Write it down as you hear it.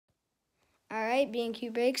Alright,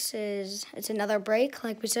 B&Q Breaks it's another break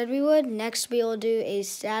like we said we would. Next we will do a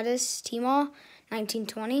status T-Mall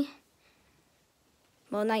 1920.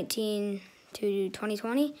 Well, 19 to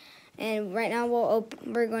 2020. And right now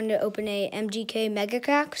we're going to open a MGK Mega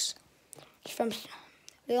Cracks. From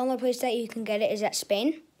the only place that you can get it is at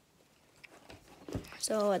Spain.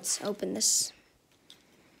 So let's open this.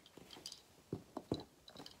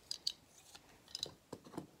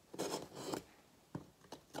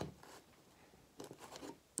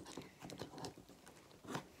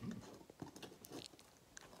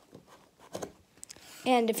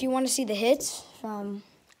 And if you want to see the hits from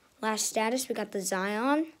last status, we got the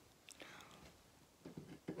Zion.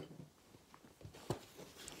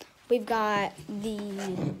 We've got the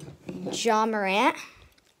Ja Morant.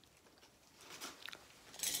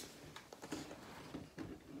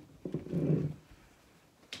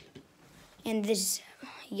 And this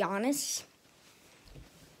Giannis.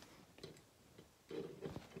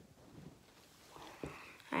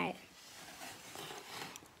 Alright.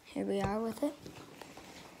 Here we are with it.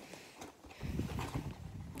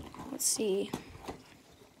 Let's see.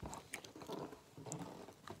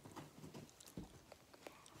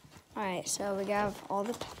 Alright, so we have all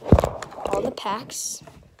the packs.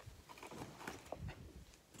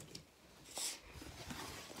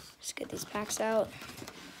 Let's get these packs out.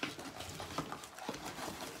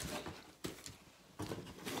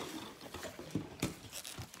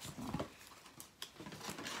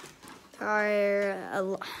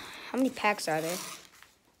 How many packs are there?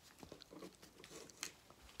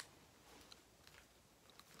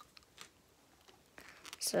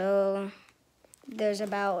 So there's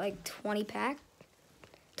about like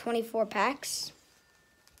 24 packs.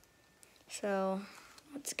 So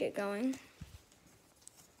let's get going.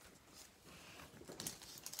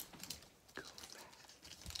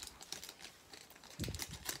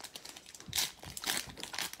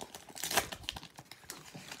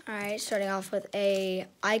 All right, starting off with a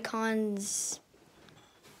Iconos,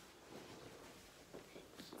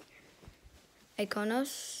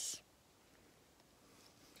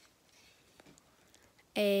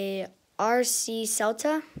 a RC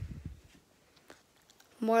Celta,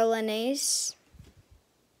 Morlanese,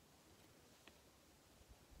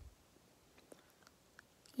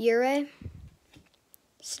 Ure,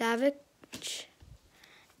 Savage,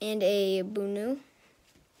 and a Bunu.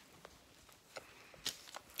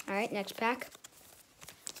 All right, next pack.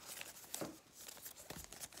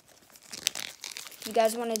 If you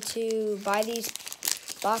guys wanted to buy these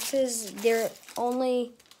boxes, they're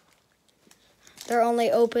only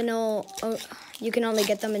open. You can only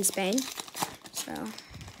get them in Spain. So,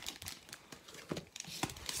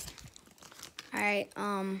 all right.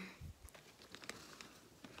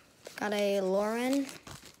 Got a Lauren,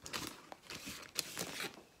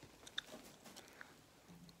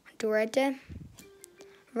 Durete,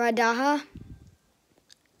 Radaha,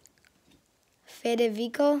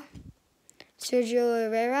 Federico, Sergio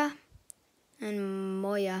Herrera, and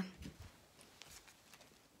Moya.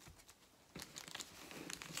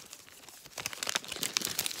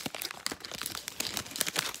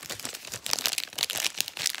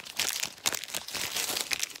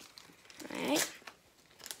 Alright.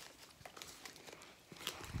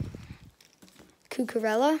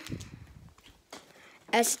 Cucurella,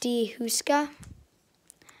 SD Huska,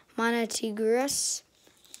 Mana Tiguras,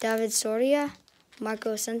 David Soria,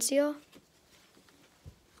 Marco Asensio,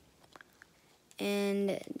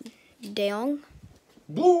 and De Jong.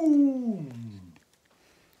 Boom!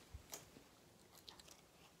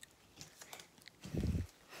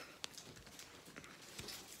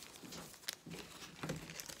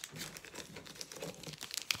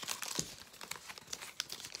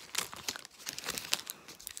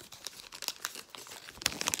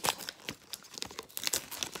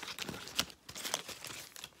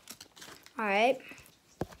 All right,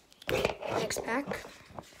 next pack.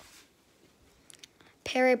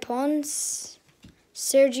 Pere Pons,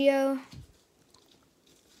 Sergio,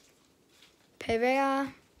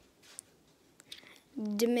 Pereira,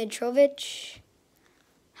 Dimitrovic,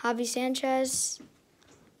 Javi Sanchez,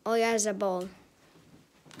 Oyarzabal.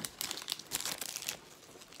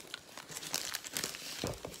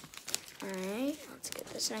 Alright, let's get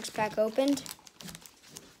this next pack opened.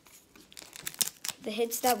 The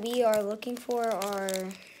hits that we are looking for are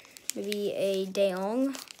maybe a De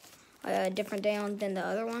Jong, a different De Jong than the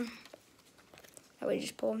other one that we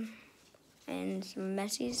just pulled, and some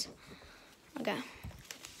Messis. Okay.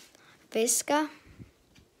 Vesca,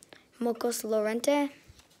 Mocos Lorente,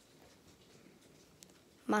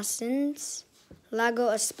 Masins, Lago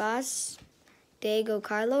Espaz, Diego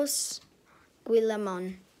Carlos,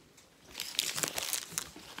 Guillemon.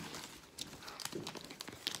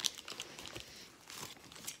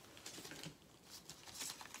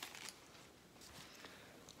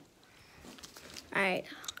 Alright.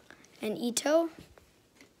 And Ito,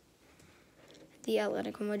 the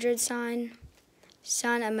Atletico Madrid sign.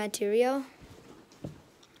 San Amaterio.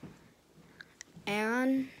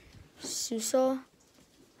 Aaron Suso.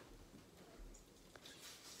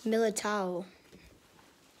 Militao.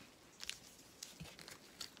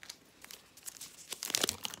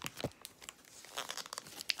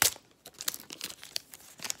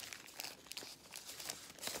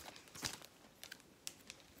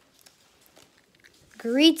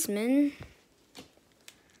 Griezmann,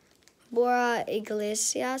 Bora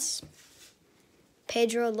Iglesias,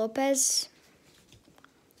 Pedro Lopez,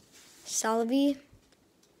 Salvi,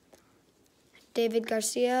 David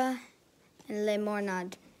Garcia, and Le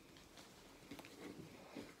Mornad.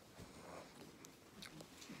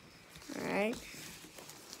 Alright,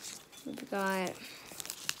 we've got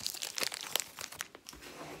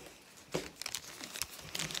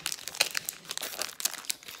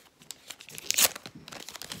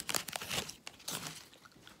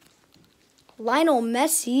Lionel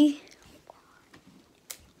Messi,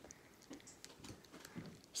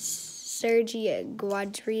 Sergi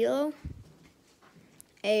Guadrillo.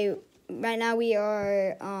 Right now we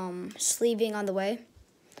are sleeving on the way.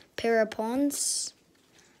 Perapons,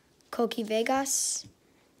 Coqui Vegas,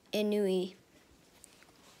 Inui.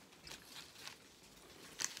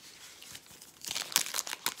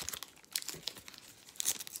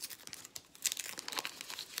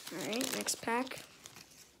 All right, next pack.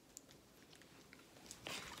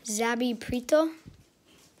 Zabi Prito,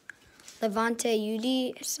 Levante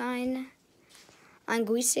UD sign,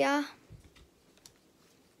 Anguissa,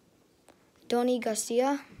 Donny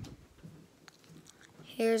Garcia.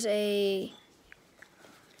 Here's a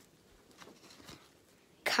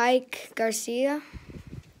Kike Garcia,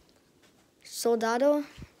 Soldado.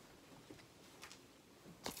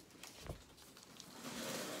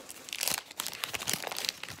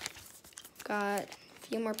 Got a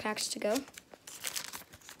few more packs to go.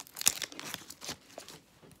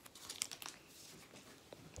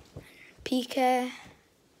 Pique,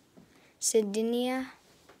 Sidinia,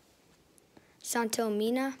 Santo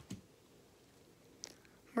Mina,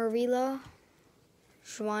 Murillo,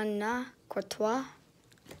 Joanna Courtois,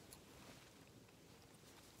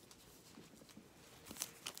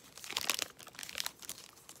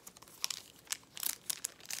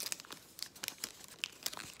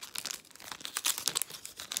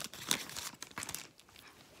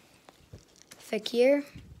 Fekir,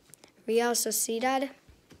 Real Sociedad,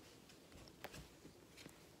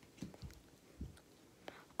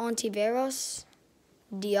 Ontiveros,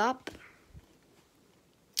 Diop,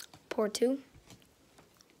 Porto.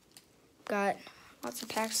 Got lots of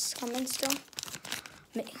packs coming still.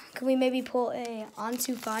 Can we maybe pull a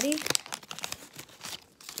Ansu Fati?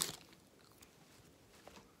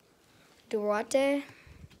 Duarte,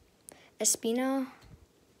 Espino,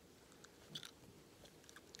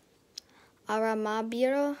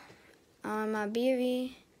 Aramabiri,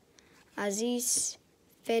 Aziz,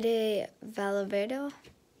 Fede Valverde,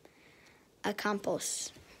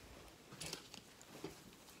 Acampos.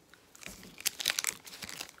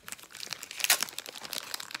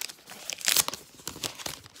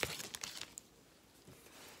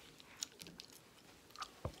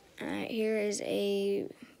 Alright, here is a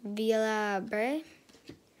Villabre,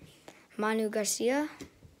 Manu Garcia,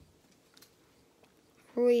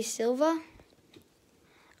 Rui Silva,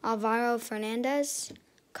 Alvaro Fernandez,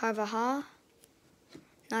 Carvajal,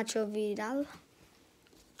 Nacho Vidal,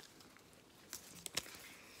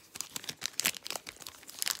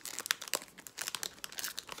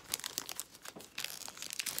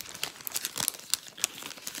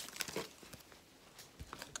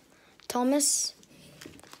 Thomas,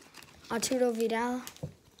 Arturo Vidal,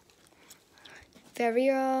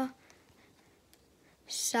 Ferreira,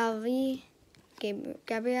 Salvi,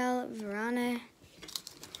 Gabriel Varane,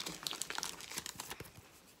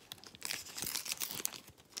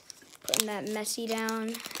 putting that Messi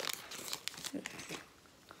down,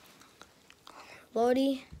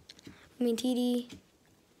 Lodi, Mintidi,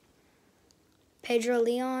 Pedro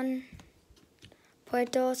Leon,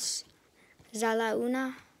 Puertos,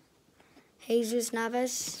 Zalauna, Jesus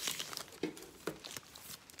Navas,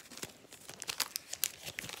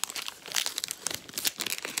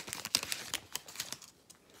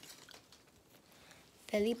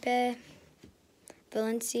 Felipe,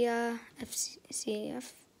 Valencia,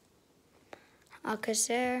 FCF,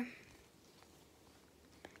 Alcacer,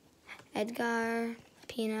 Edgar,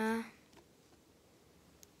 Pina,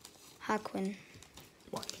 Joaquin.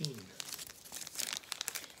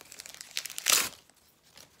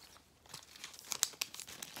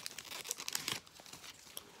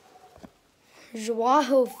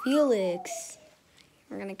 Joao Felix.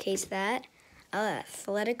 We're going to case that.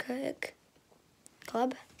 Athletic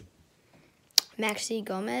Club. Maxi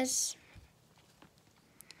Gomez.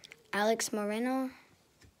 Alex Moreno.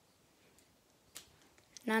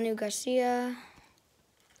 Nanu Garcia.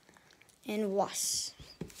 And Was.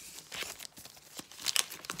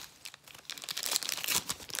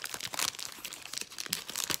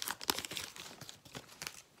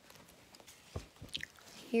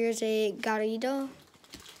 Here's a Garrido,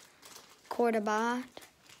 Cordoba,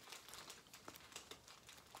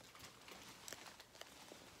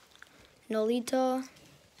 Nolito,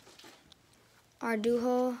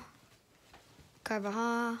 Ardujo,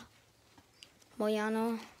 Carvajal,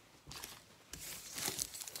 Moyano.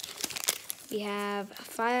 We have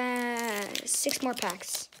 6 more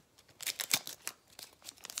packs.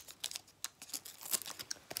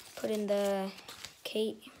 Put in the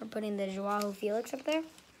we're putting the Joao Felix up there.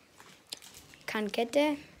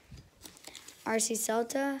 Canquete, RC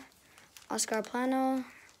Celta, Oscar Plano,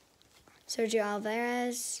 Sergio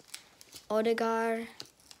Alvarez, Odegaard,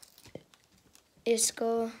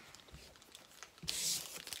 Isco,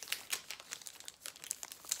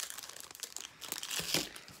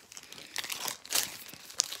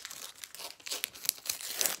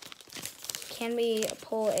 can we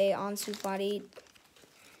pull a Ansu Fati,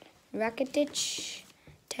 Rakitic,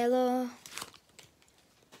 Telo,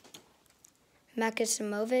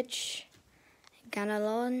 Makasimovic,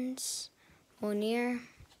 Ganalons, Munir,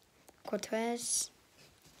 Courtois.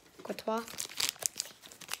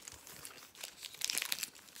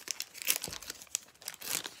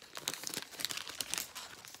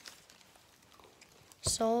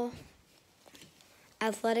 Sol,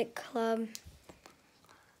 Athletic Club,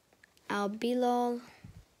 Albilol,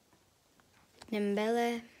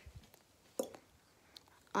 Nimbele,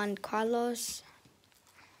 on Carlos,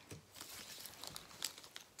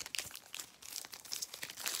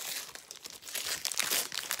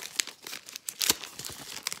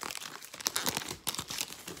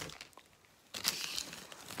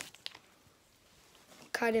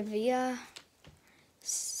 Cardavia,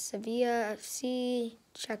 Sevilla FC,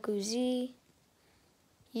 Chakuzi,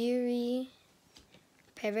 Yuri,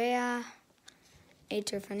 Perea,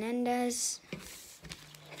 Aitor Fernandez.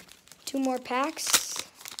 2 more packs.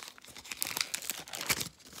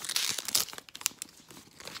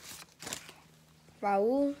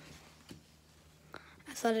 Raul,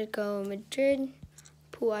 Atletico Madrid,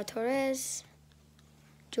 Pua Torres,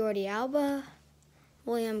 Jordi Alba,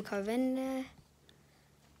 William Carvende,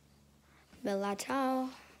 Belatao,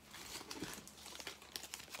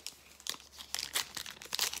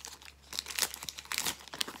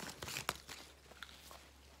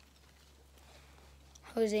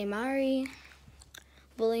 Jose Mari,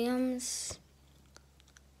 Williams,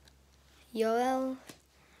 Yoel,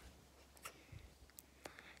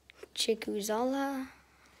 Chikuzala,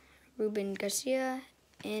 Ruben Garcia,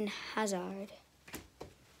 and Hazard.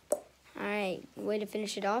 Alright, way to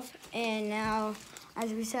finish it off. And now,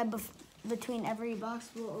 as we said, between every box,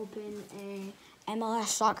 we'll open a MLS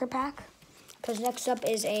soccer pack. Because next up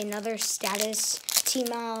is another status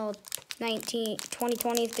T-Mal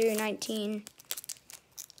 2020 through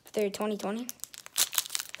 2020.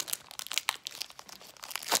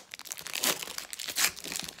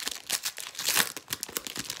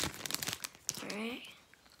 Alright.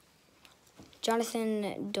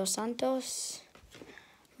 Jonathan Dos Santos,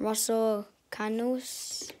 Russell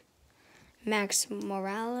Canus, Max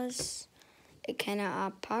Morales,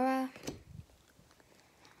 Ikena Apara,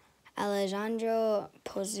 Alejandro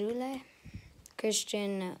Pozule,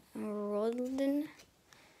 Christian Roldan,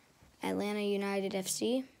 Atlanta United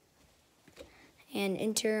FC, and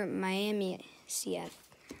Inter Miami CF.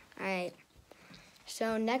 Alright,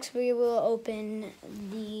 so next we will open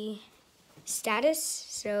the status.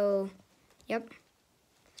 So, yep,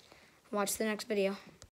 watch the next video.